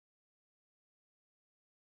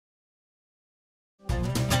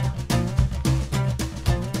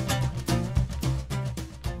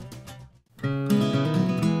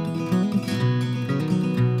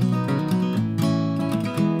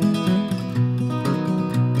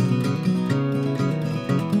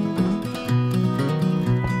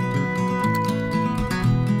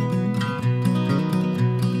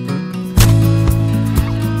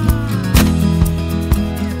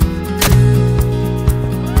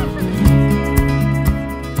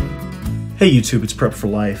Hey YouTube, it's Prep for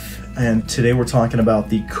Life, and today we're talking about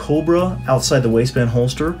the Cobra outside the waistband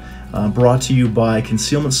holster, brought to you by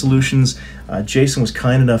Concealment Solutions. Jason was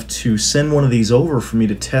kind enough to send one of these over for me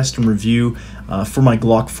to test and review for my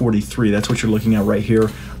Glock 43. That's what you're looking at right here.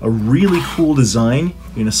 A really cool design.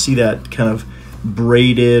 You're going to see that kind of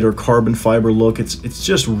braided or carbon fiber look. It's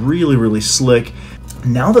just really slick.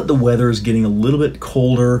 Now that the weather is getting a little bit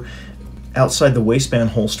colder, outside the waistband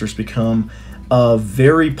holsters become a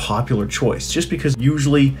very popular choice, just because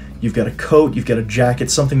usually you've got a coat, you've got a jacket,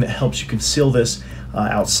 something that helps you conceal this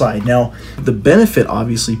outside. Now, the benefit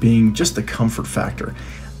obviously being just the comfort factor.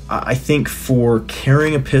 I think for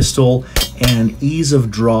carrying a pistol and ease of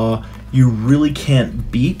draw, you really can't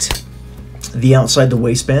beat the outside the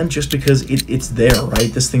waistband, just because it's there,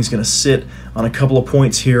 right? This thing's gonna sit on a couple of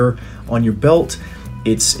points here on your belt.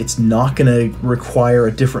 It's not going to require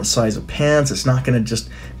a different size of pants. It's not going to just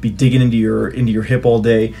be digging into your hip all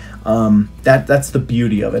day. That's the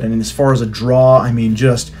beauty of it. And as far as a draw, I mean,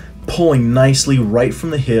 just pulling nicely right from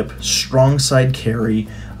the hip, strong side carry.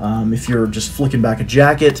 If you're just flicking back a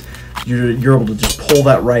jacket, you're able to just pull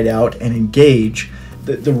that right out and engage.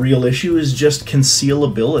 The real issue is just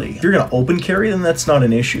concealability. If you're going to open carry, then that's not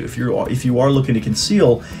an issue. If you are looking to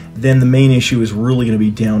conceal, then the main issue is really going to be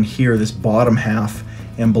down here, this bottom half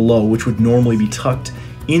and below, which would normally be tucked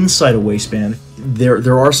inside a waistband.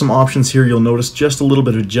 There are some options here. You'll notice just a little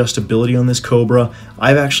bit of adjustability on this Cobra.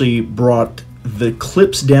 I've actually brought the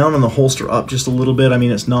clips down and the holster up just a little bit. I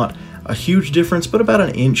mean, it's not a huge difference, but about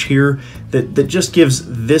an inch here that just gives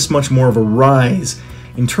this much more of a rise.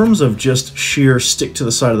 In terms of just sheer stick to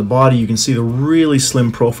the side of the body, you can see the really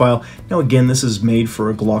slim profile. Now again, this is made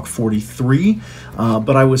for a Glock 43,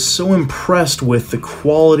 but I was so impressed with the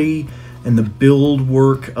quality and the build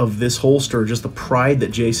work of this holster, just the pride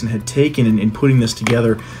that Jason had taken in putting this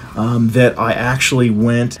together, that I actually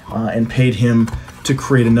went and paid him to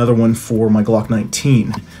create another one for my Glock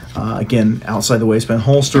 19. Again, outside the waistband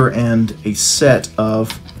holster and a set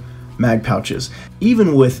of mag pouches.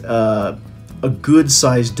 Even with a good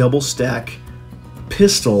sized double stack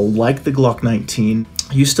pistol like the Glock 19,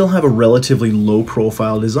 you still have a relatively low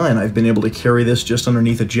profile design. I've been able to carry this just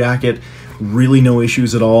underneath a jacket, really no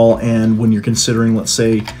issues at all. And when you're considering, let's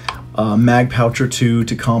say, a mag pouch or two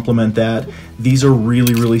to complement that, these are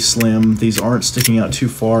really slim. These aren't sticking out too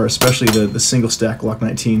far, especially the single stack Glock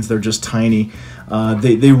 19s. They're just tiny.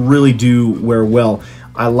 They really do wear well.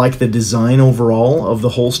 I like the design overall of the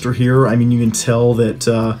holster here. I mean, you can tell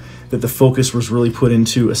that that the focus was really put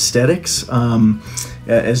into aesthetics.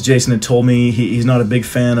 As Jason had told me, he's not a big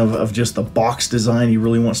fan of just the box design. He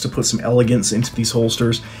really wants to put some elegance into these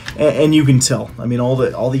holsters, and you can tell. I mean, all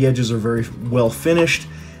the edges are very well finished,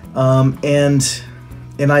 and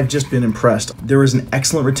I've just been impressed. There is an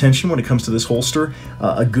excellent retention when it comes to this holster,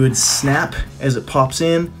 a good snap as it pops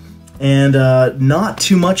in, and not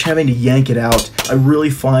too much having to yank it out. I really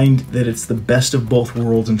find that it's the best of both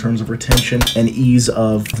worlds in terms of retention and ease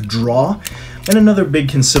of draw. And another big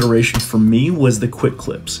consideration for me was the quick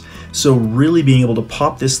clips. So really being able to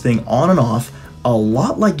pop this thing on and off, a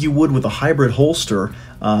lot like you would with a hybrid holster,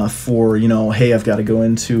 for, you know, hey, I've got to go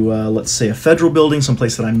into, let's say, a federal building,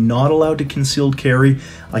 someplace that I'm not allowed to concealed carry.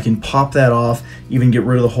 I can pop that off, even get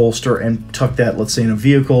rid of the holster and tuck that, let's say, in a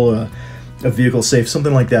vehicle safe,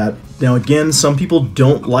 something like that. Now again, some people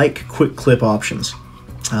don't like quick clip options.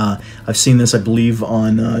 I've seen this, I believe,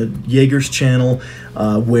 on Jaeger's channel,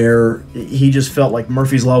 where he just felt like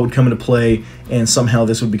Murphy's Law would come into play and somehow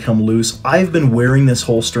this would become loose. I've been wearing this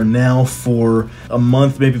holster now for a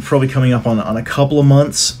month, maybe probably coming up on a couple of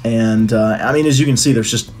months, and I mean, as you can see, there's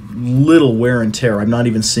just little wear and tear. I'm not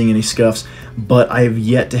even seeing any scuffs, but I have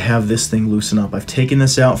yet to have this thing loosen up. I've taken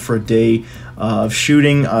this out for a day of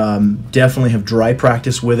shooting, definitely have dry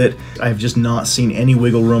practice with it. I've just not seen any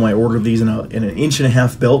wiggle room. I ordered these in an 1.5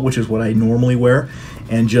 inch belt, which is what I normally wear,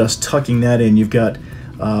 and just tucking that in, you've got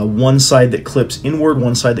one side that clips inward,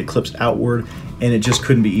 one side that clips outward, and it just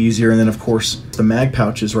couldn't be easier. And then of course the mag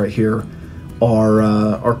pouches right here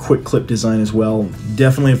are quick clip design as well.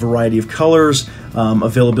 Definitely a variety of colors,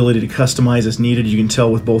 availability to customize as needed. You can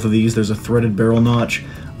tell with both of these there's a threaded barrel notch,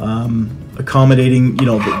 accommodating, you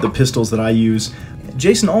know, the pistols that I use.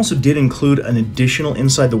 Jason also did include an additional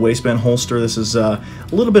inside the waistband holster. This is a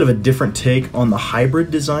little bit of a different take on the hybrid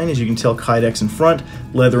design. As you can tell, Kydex in front,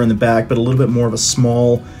 leather in the back, but a little bit more of a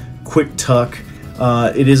small, quick tuck.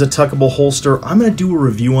 It is a tuckable holster. I'm going to do a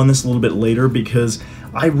review on this a little bit later because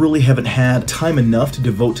I really haven't had time enough to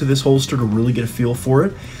devote to this holster to really get a feel for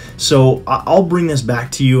it. So I'll bring this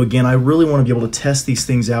back to you. Again, I really want to be able to test these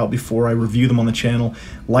things out before I review them on the channel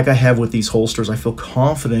like I have with these holsters. I feel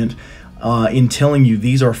confident in telling you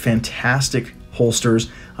these are fantastic holsters.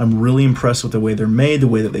 I'm really impressed with the way they're made, the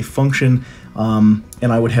way that they function, and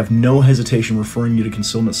I would have no hesitation referring you to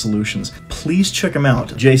Concealment Solutions. Please check them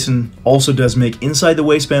out. Jason also does make inside the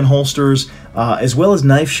waistband holsters, as well as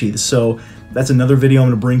knife sheaths. So that's another video I'm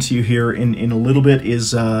going to bring to you here in a little bit,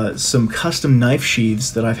 is some custom knife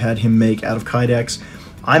sheaths that I've had him make out of Kydex.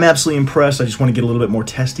 I'm absolutely impressed. I just want to get a little bit more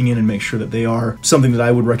testing in and make sure that they are something that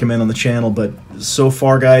I would recommend on the channel. But so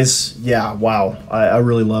far, guys, yeah, wow, I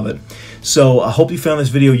really love it. So I hope you found this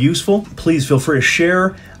video useful. Please feel free to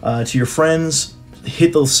share to your friends.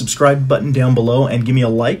 Hit the subscribe button down below and give me a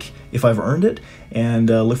like if I've earned it.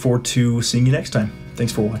 And look forward to seeing you next time.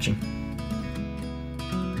 Thanks for watching.